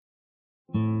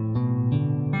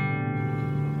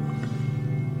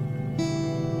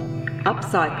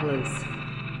Upcyclers.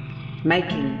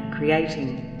 Making,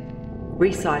 creating,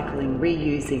 recycling,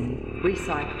 reusing,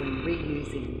 recycling,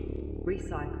 reusing,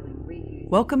 recycling, reusing.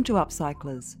 Welcome to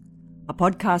Upcyclers, a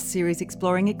podcast series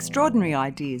exploring extraordinary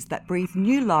ideas that breathe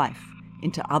new life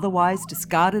into otherwise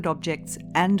discarded objects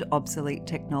and obsolete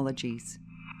technologies.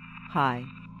 Hi,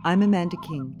 I'm Amanda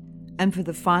King, and for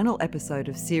the final episode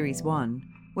of Series 1,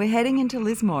 we're heading into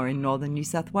Lismore in northern New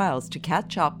South Wales to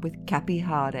catch up with Cappy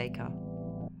Hardacre.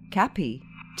 Cappy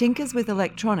tinkers with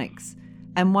electronics,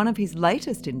 and one of his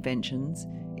latest inventions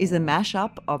is a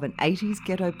mashup of an 80s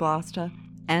ghetto blaster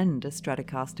and a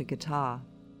Stratocaster guitar.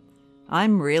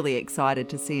 I'm really excited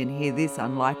to see and hear this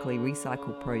unlikely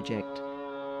recycle project,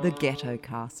 the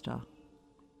Ghettocaster.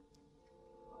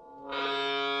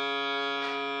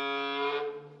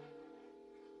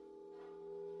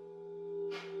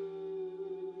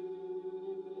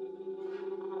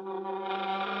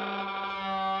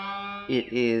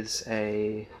 It is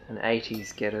an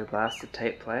 80s ghetto blaster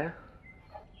tape player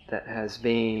that has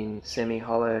been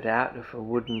semi-hollowed out with a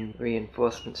wooden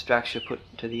reinforcement structure put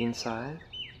to the inside,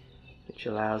 which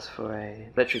allows for a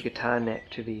electric guitar neck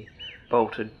to be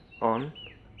bolted on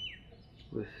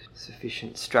with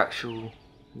sufficient structural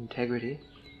integrity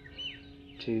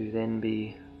to then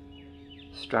be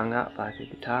strung up like a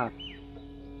guitar.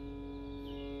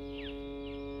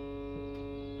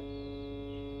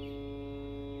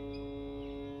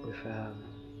 With a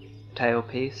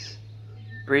tailpiece,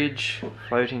 bridge,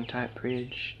 floating type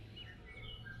bridge,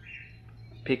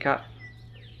 pickup's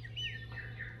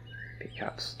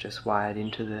just wired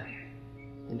into the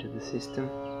system.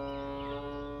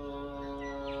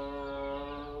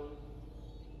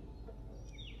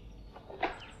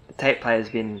 The tape player's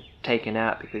been taken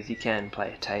out because you can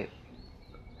play a tape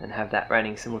and have that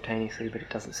running simultaneously, but it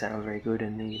doesn't sound very good,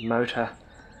 and the motor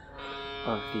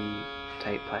of the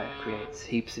tape player creates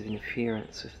heaps of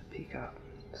interference with the pickup,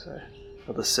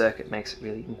 the circuit makes it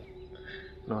really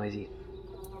noisy.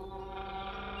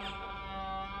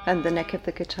 And the neck of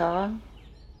the guitar?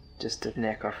 Just a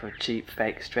neck off a cheap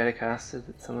fake Stratocaster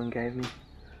that someone gave me.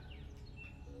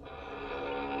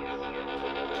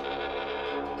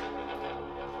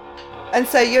 And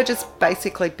so you're just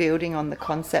basically building on the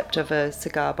concept of a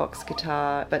cigar box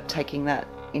guitar, but taking that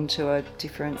into a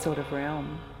different sort of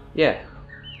realm. Yeah.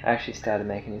 I actually started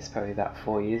making this probably about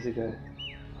 4 years ago.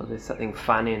 Well, there's something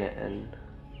fun in it and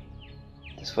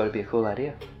just thought it'd be a cool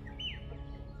idea.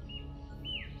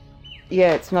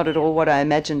 Yeah, it's not at all what I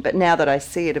imagined, but now that I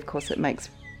see it, of course, it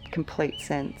makes complete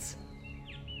sense.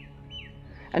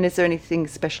 And is there anything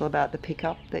special about the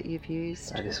pickup that you've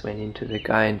used? I just went into the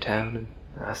guy in town and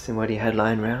asked him what he had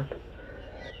lying around.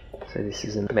 So this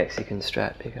is a Mexican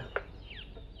Strat pickup.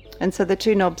 And so the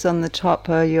two knobs on the top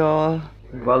are your...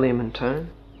 volume and tone.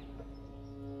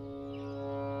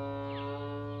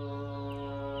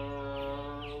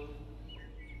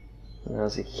 When I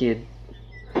was a kid,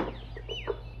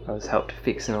 I was helped to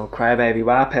fix an old Crybaby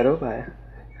wah pedal by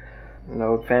an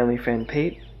old family friend,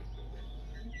 Pete,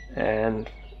 and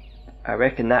I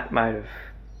reckon that might have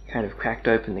kind of cracked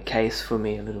open the case for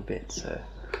me a little bit, so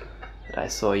that I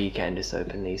saw you can just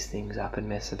open these things up and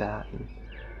mess about, and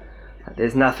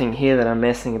there's nothing here that I'm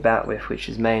messing about with which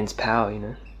is mains power, you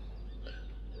know.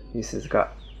 This has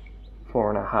got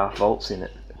 4.5 volts in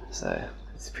it, so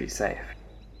it's pretty safe.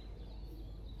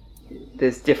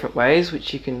 There's different ways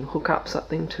which you can hook up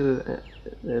something to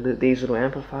these little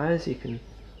amplifiers. You can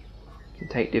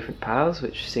take different powers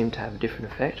which seem to have a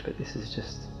different effect, but this is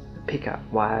just a pickup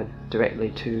wired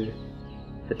directly to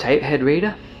the tape head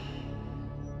reader.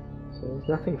 So there's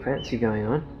nothing fancy going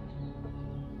on.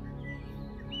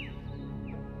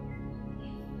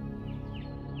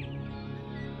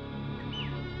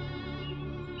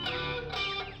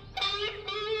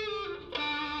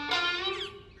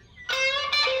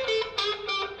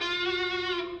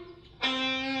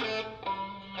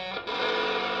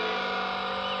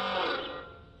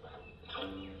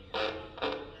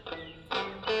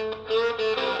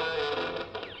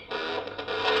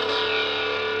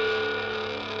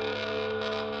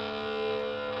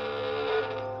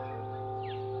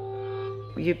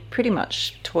 You pretty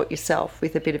much taught yourself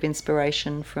with a bit of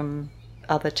inspiration from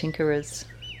other tinkerers.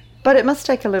 But it must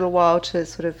take a little while to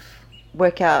sort of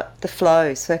work out the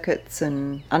flow, circuits,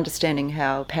 and understanding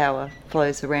how power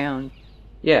flows around.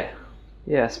 Yeah,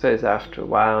 I suppose after a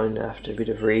while and after a bit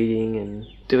of reading and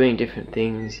doing different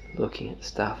things, looking at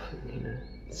stuff, and,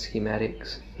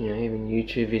 schematics, even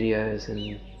YouTube videos, and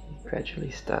you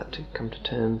gradually start to come to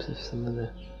terms with some of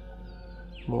the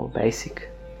more basic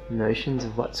notions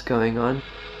of what's going on.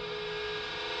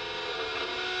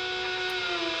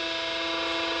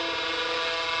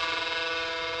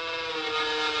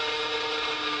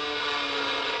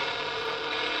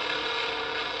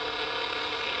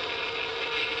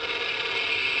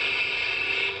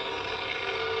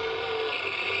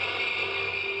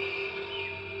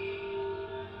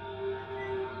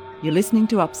 You're listening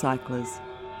to Upcyclers,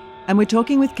 and we're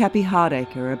talking with Cappy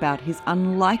Hardacre about his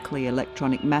unlikely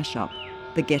electronic mashup,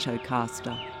 the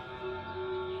Ghettocaster.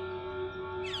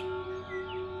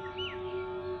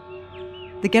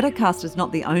 The Ghettocaster is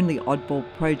not the only oddball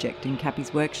project in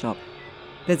Cappy's workshop.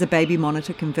 There's a baby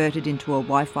monitor converted into a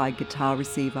Wi-Fi guitar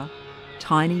receiver,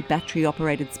 tiny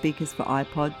battery-operated speakers for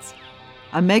iPods,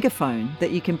 a megaphone that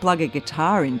you can plug a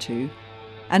guitar into,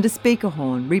 and a speaker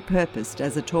horn repurposed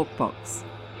as a talkbox.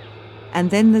 And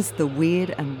then there's the weird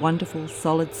and wonderful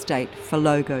solid-state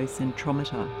Fologo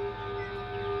centrometer.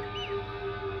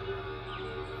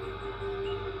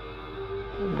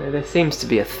 There seems to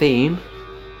be a theme.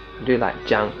 I do like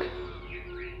junk.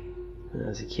 When I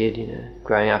was a kid,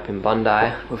 growing up in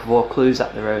Bondi with Vaucluse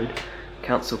up the road,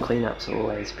 council cleanups are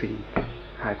always pretty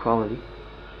high quality.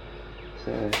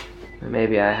 So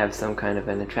maybe I have some kind of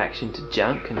an attraction to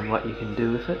junk and what you can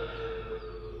do with it.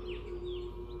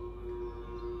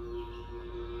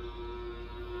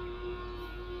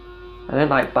 I don't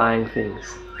like buying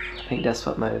things. I think that's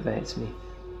what motivates me.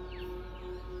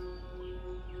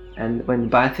 And when you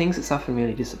buy things, it's often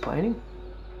really disappointing.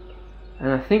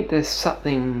 And I think there's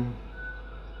something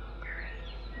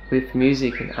with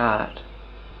music and art.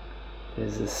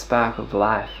 There's a spark of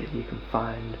life that you can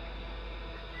find.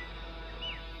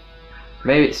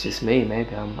 Maybe it's just me,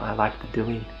 maybe I like the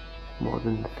doing more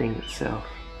than the thing itself.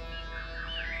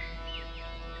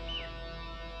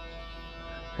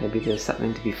 Maybe there's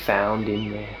something to be found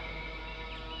in there,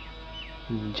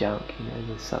 in junk,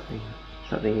 there's something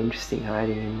interesting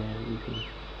hiding in there that you can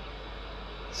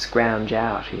scrounge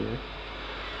out,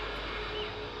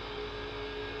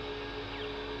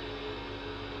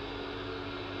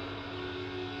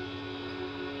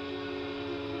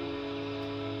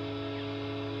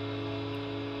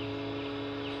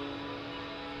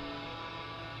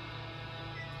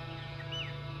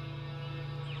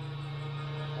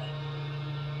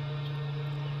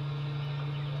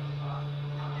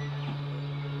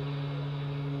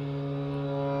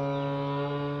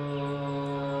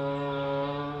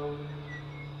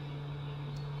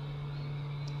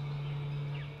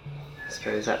 I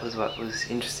suppose that was what was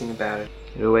interesting about it.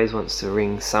 It always wants to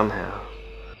ring somehow.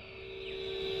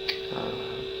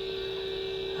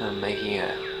 I'm making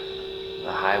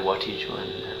a high wattage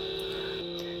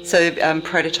one. So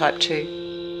prototype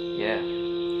 2. Yeah.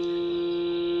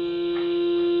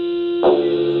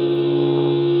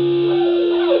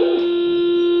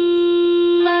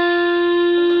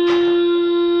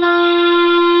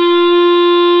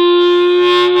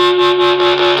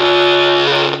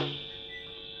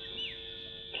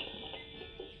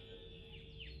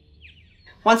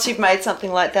 Once you've made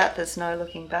something like that, there's no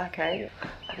looking back, eh?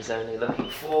 There's only looking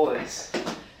forwards.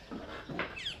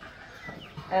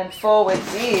 And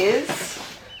forwards is...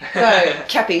 So,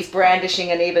 Cappy's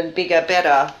brandishing an even bigger,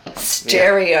 better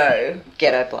stereo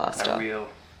Ghetto Blaster.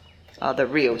 The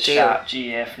real deal. Sharp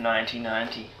GF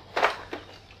 9090.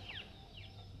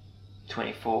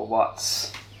 24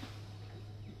 watts.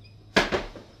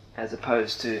 As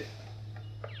opposed to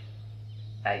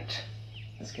 8.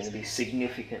 It's going to be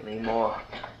significantly more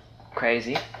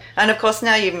crazy. And of course,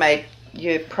 now you've made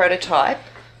your prototype,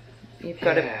 you've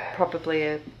got probably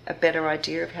a better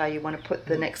idea of how you want to put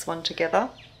the next one together.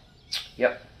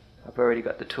 Yep. I've already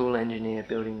got the tool engineer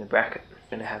building the bracket. I'm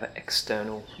going to have an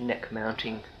external neck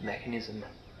mounting mechanism.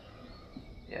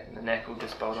 Yeah, and the neck will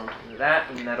just bolt onto that,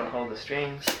 and that'll hold the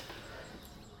strings.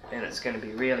 And it's going to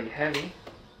be really heavy.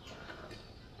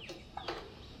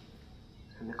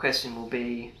 And the question will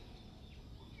be,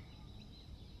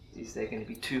 is there going to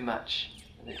be too much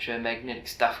electromagnetic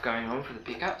stuff going on for the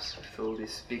pickups with all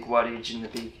this big wattage and the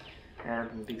big amp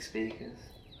and the big speakers?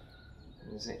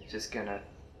 And is it just going to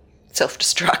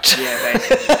self-destruct? Yeah,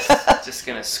 basically just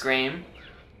going to scream,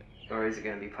 or is it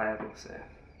going to be playable? So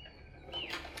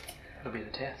that'll be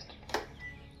the test.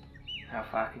 How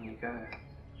far can you go?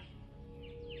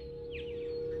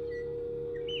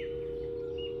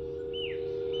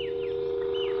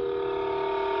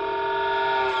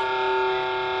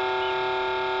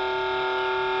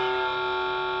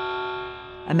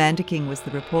 Amanda King was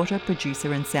the reporter,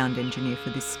 producer and sound engineer for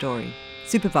this story.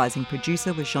 Supervising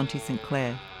producer was Jonty St.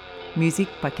 Clair. Music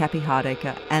by Cappy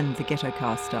Hardacre and the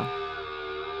Ghettocaster.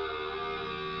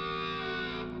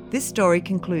 This story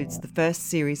concludes the first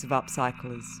series of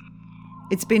Upcyclers.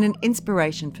 It's been an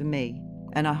inspiration for me,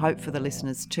 and I hope for the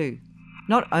listeners too.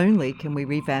 Not only can we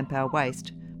revamp our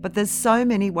waste, but there's so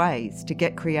many ways to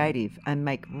get creative and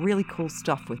make really cool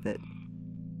stuff with it.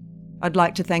 I'd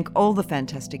like to thank all the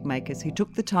fantastic makers who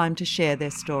took the time to share their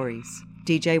stories.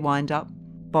 DJ Windup,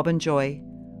 Bob and Joy,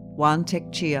 Wan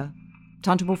Tek Chia,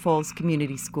 Tuntable Falls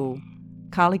Community School,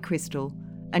 Carly Crystal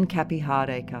and Cappy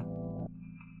Hardacre.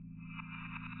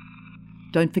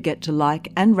 Don't forget to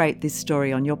like and rate this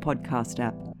story on your podcast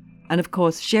app. And of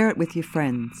course, share it with your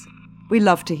friends. We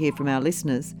love to hear from our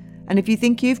listeners, and if you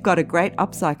think you've got a great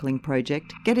upcycling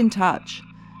project, get in touch.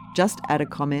 Just add a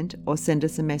comment or send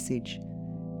us a message.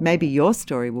 Maybe your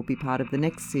story will be part of the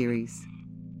next series.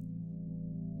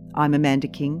 I'm Amanda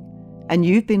King, and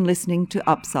you've been listening to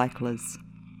Upcyclers.